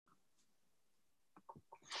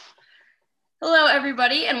Hello,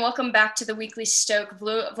 everybody, and welcome back to the weekly Stoke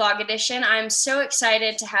vlog edition. I'm so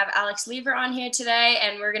excited to have Alex Leever on here today,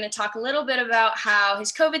 and we're going to talk a little bit about how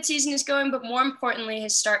his COVID season is going, but more importantly,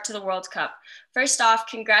 his start to the World Cup. First off,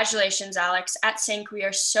 congratulations, Alex. At Sync, we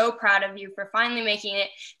are so proud of you for finally making it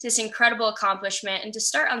to this incredible accomplishment and to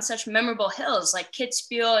start on such memorable hills like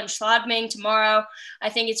Kitzbühel and Schladming tomorrow.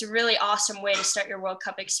 I think it's a really awesome way to start your World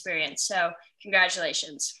Cup experience, so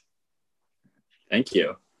congratulations. Thank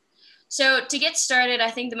you. So to get started,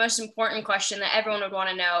 I think the most important question that everyone would want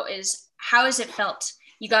to know is, how has it felt?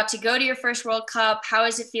 You got to go to your first World Cup. How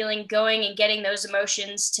is it feeling going and getting those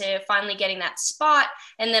emotions to finally getting that spot?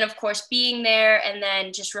 And then, of course, being there and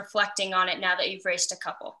then just reflecting on it now that you've raced a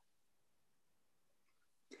couple.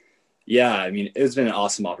 Yeah, I mean, it's been an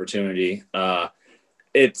awesome opportunity.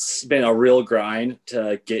 It's been a real grind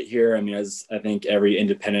to get here. I mean, as I think every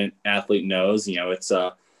independent athlete knows, it's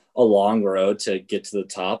a long road to get to the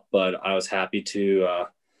top, but I was happy to,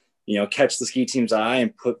 catch the ski team's eye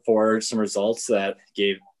and put forward some results that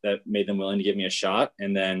made them willing to give me a shot.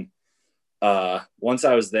 And then once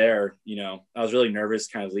I was there, I was really nervous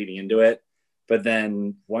kind of leading into it. But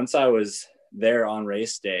then once I was there on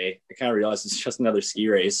race day, I kind of realized it's just another ski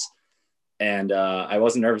race. And I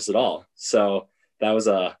wasn't nervous at all. So that was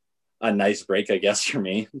a nice break, I guess, for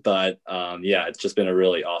me. But it's just been a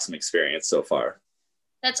really awesome experience so far.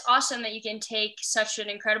 That's awesome that you can take such an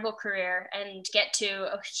incredible career and get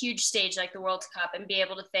to a huge stage like the World Cup and be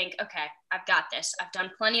able to think, okay, I've got this. I've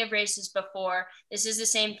done plenty of races before. This is the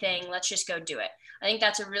same thing. Let's just go do it. I think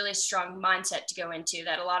that's a really strong mindset to go into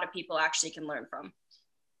that a lot of people actually can learn from.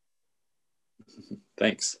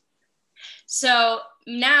 Thanks. So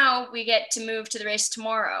now we get to move to the race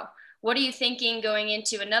tomorrow. What are you thinking going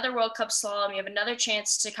into another World Cup slalom? You have another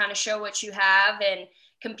chance to kind of show what you have and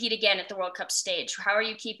compete again at the World Cup stage. How are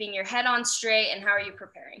you keeping your head on straight and how are you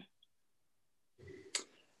preparing?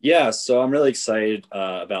 Yeah, so I'm really excited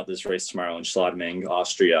about this race tomorrow in Schladming,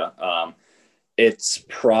 Austria. It's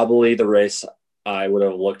probably the race I would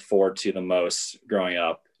have looked forward to the most growing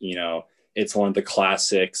up. It's one of the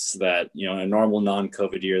classics that, in a normal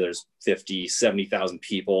non-COVID year, there's 50, 70,000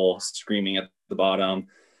 people screaming at the bottom.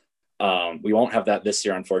 We won't have that this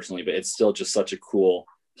year, unfortunately, but it's still just such a cool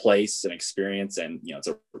place and experience. And, it's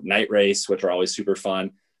a night race, which are always super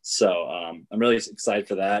fun. So I'm really excited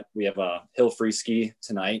for that. We have a hill free ski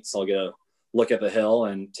tonight. So I'll get a look at the hill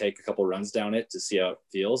and take a couple runs down it to see how it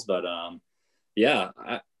feels. But I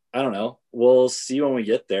don't know. We'll see when we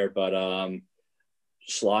get there. But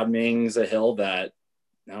Schladming's a hill that,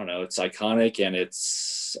 I don't know, it's iconic and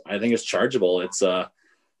I think it's chargeable. It's a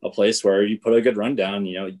place where you put a good run down,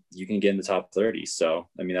 you can get in the top 30. So,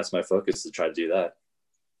 I mean, that's my focus, to try to do that.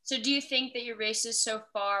 So do you think that your races so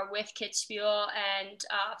far with Kitzbühel and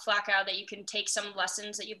Flachau, that you can take some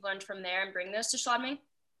lessons that you've learned from there and bring those to Schladming?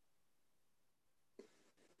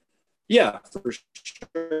 Yeah, for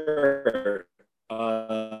sure.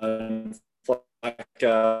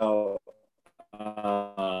 Flachau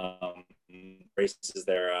races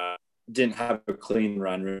there didn't have a clean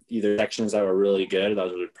run. Either sections that were really good, that I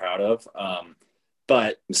was really proud of,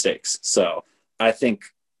 but mistakes. So I think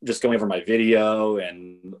just going over my video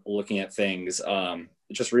and looking at things,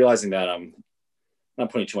 just realizing that I'm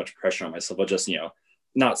not putting too much pressure on myself, but just,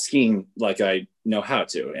 not skiing like I know how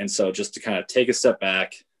to. And so just to kind of take a step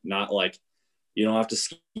back, not like, you don't have to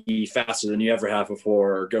ski faster than you ever have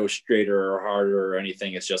before or go straighter or harder or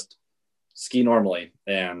anything. It's just ski normally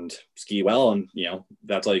and ski well. And,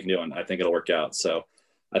 that's all you can do. And I think it'll work out. So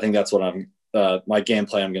I think that's what my game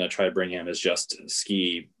plan I'm going to try to bring in is just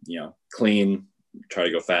ski, clean, try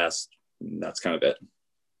to go fast. And that's kind of it.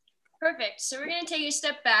 Perfect. So we're going to take a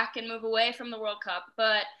step back and move away from the World Cup.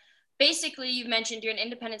 But basically, you've mentioned you're an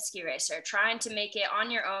independent ski racer trying to make it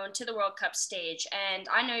on your own to the World Cup stage. And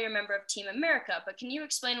I know you're a member of Team America, but can you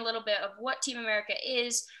explain a little bit of what Team America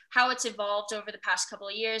is, how it's evolved over the past couple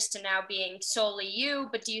of years to now being solely you,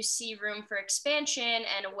 but do you see room for expansion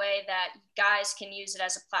and a way that guys can use it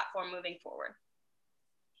as a platform moving forward?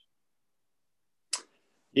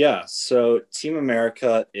 Yeah, so Team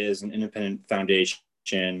America is an independent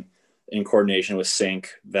foundation in coordination with Sync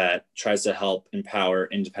that tries to help empower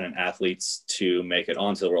independent athletes to make it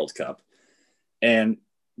onto the World Cup. And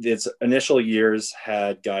its initial years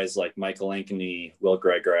had guys like Michael Ankeny, Will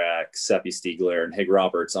Gregorak, Seppi Stiegler, and Hig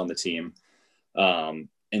Roberts on the team. And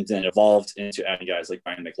then evolved into adding guys like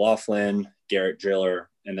Brian McLaughlin, Garrett Driller,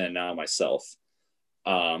 and then now myself.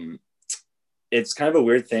 It's kind of a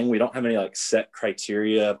weird thing. We don't have any set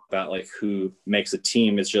criteria about who makes a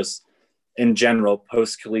team. It's just, in general,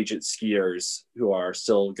 post-collegiate skiers who are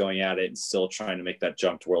still going at it and still trying to make that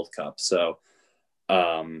jump to World Cup. So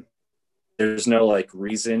there's no like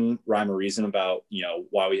rhyme or reason about,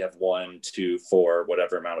 why we have 1, 2, 4,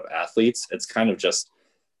 whatever amount of athletes. It's kind of just,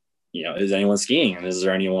 is anyone skiing? And is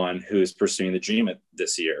there anyone who's pursuing the dream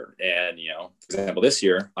this year? And, for example, this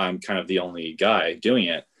year, I'm kind of the only guy doing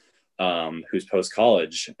it, who's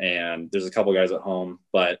post-college. And there's a couple guys at home,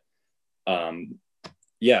 but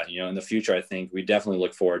yeah, in the future, I think we definitely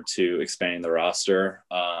look forward to expanding the roster.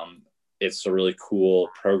 It's a really cool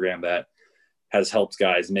program that has helped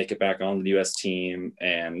guys make it back on the U.S. team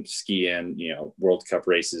and ski in, World Cup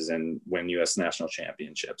races and win U.S. national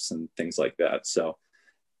championships and things like that. So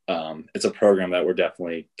it's a program that we're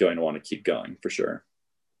definitely going to want to keep going for sure.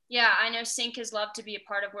 Yeah, I know Sync has loved to be a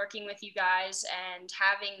part of working with you guys and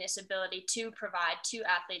having this ability to provide to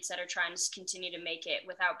athletes that are trying to continue to make it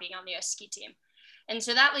without being on the U.S. ski team. And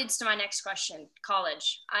so that leads to my next question,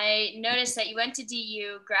 college. I noticed that you went to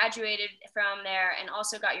DU, graduated from there, and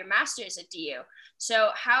also got your master's at DU.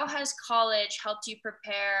 So how has college helped you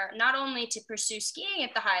prepare not only to pursue skiing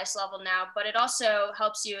at the highest level now, but it also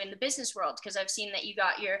helps you in the business world? Because I've seen that you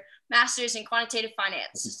got your master's in quantitative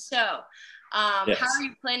finance. So Yes. How are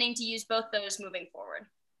you planning to use both those moving forward?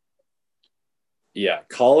 Yeah,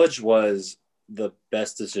 college was the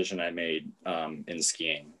best decision I made in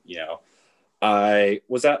skiing. I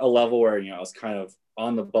was at a level where, I was kind of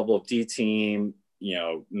on the bubble of D team,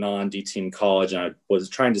 non-D team college, and I was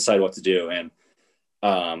trying to decide what to do. And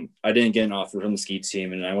I didn't get an offer from the ski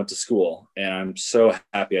team, and I went to school, and I'm so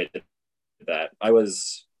happy I did that. I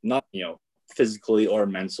was not, physically or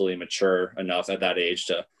mentally mature enough at that age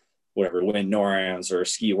to win NORAMs or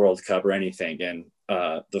ski World Cup or anything. And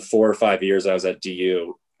the 4 or 5 years I was at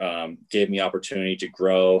DU gave me opportunity to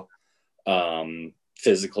grow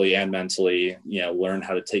physically and mentally, learn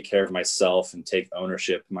how to take care of myself and take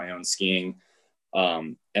ownership of my own skiing.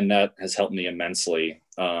 And that has helped me immensely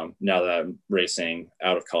now that I'm racing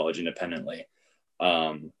out of college independently.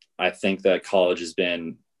 I think that college has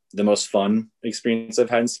been the most fun experience I've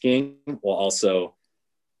had in skiing, while also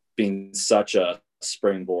being such a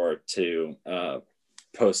springboard to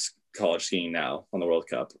post-college skiing now on the World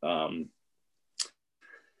Cup.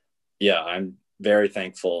 Yeah, I'm very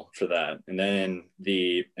thankful for that. And then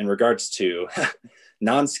in regards to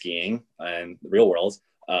non-skiing and the real world,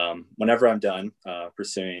 whenever I'm done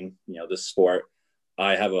pursuing, this sport,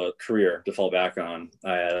 I have a career to fall back on.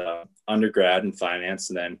 I had an undergrad in finance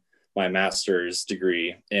and then my master's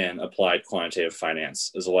degree in applied quantitative finance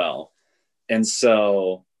as well. And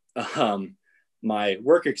so my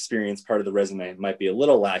work experience part of the resume might be a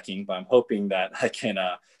little lacking, but I'm hoping that I can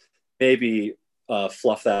maybe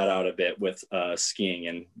fluff that out a bit with skiing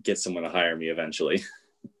and get someone to hire me eventually.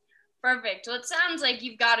 Perfect. Well, it sounds like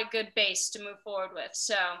you've got a good base to move forward with.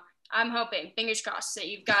 So I'm hoping, fingers crossed, that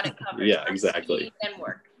you've got it covered. Yeah, exactly. And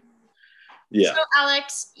work. Yeah. So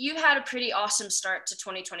Alex, you've had a pretty awesome start to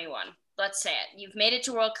 2021. Let's say it. You've made it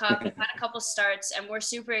to World Cup. You've had a couple starts, and we're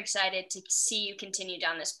super excited to see you continue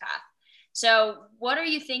down this path. So what are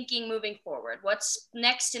you thinking moving forward? What's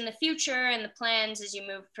next in the future and the plans as you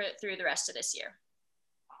move through the rest of this year?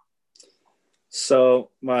 So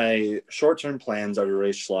my short-term plans are to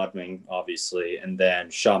race Schladming, obviously, and then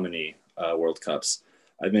Chamonix World Cups.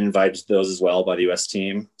 I've been invited to those as well by the U.S.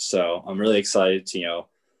 team. So I'm really excited to,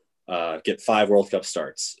 get 5 World Cup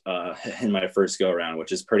starts in my first go around,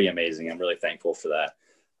 which is pretty amazing. I'm really thankful for that.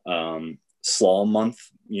 Slalom month,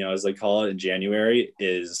 as they call it in January,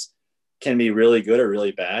 can be really good or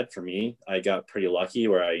really bad for me. I got pretty lucky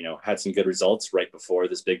where I, had some good results right before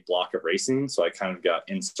this big block of racing. So I kind of got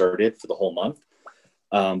inserted for the whole month.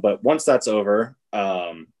 But once that's over,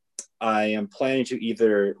 I am planning to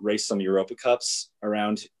either race some Europa Cups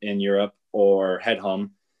around in Europe or head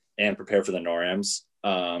home and prepare for the NORAMs.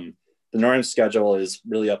 The NORAMs schedule is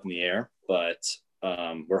really up in the air, but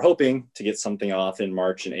we're hoping to get something off in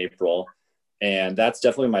March and April. And that's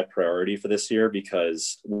definitely my priority for this year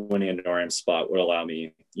because winning a NORAM spot would allow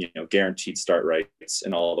me, guaranteed start rights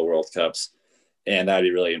in all the World Cups. And that'd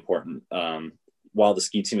be really important. While the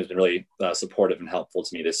ski team has been really supportive and helpful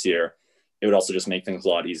to me this year, it would also just make things a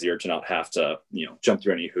lot easier to not have to, jump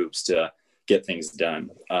through any hoops to get things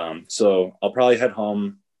done. So I'll probably head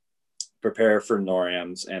home, prepare for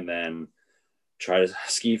NORAMs, and then try to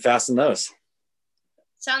ski fast in those.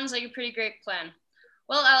 Sounds like a pretty great plan.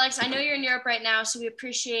 Well, Alex, I know you're in Europe right now, so we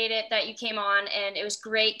appreciate it that you came on, and it was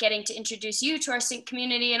great getting to introduce you to our Sync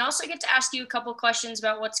community and also get to ask you a couple questions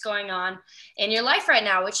about what's going on in your life right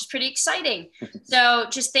now, which is pretty exciting. So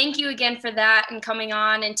just thank you again for that and coming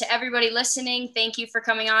on. And to everybody listening, thank you for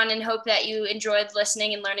coming on and hope that you enjoyed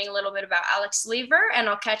listening and learning a little bit about Alex Leever, and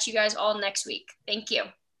I'll catch you guys all next week. Thank you.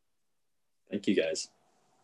 Thank you, guys.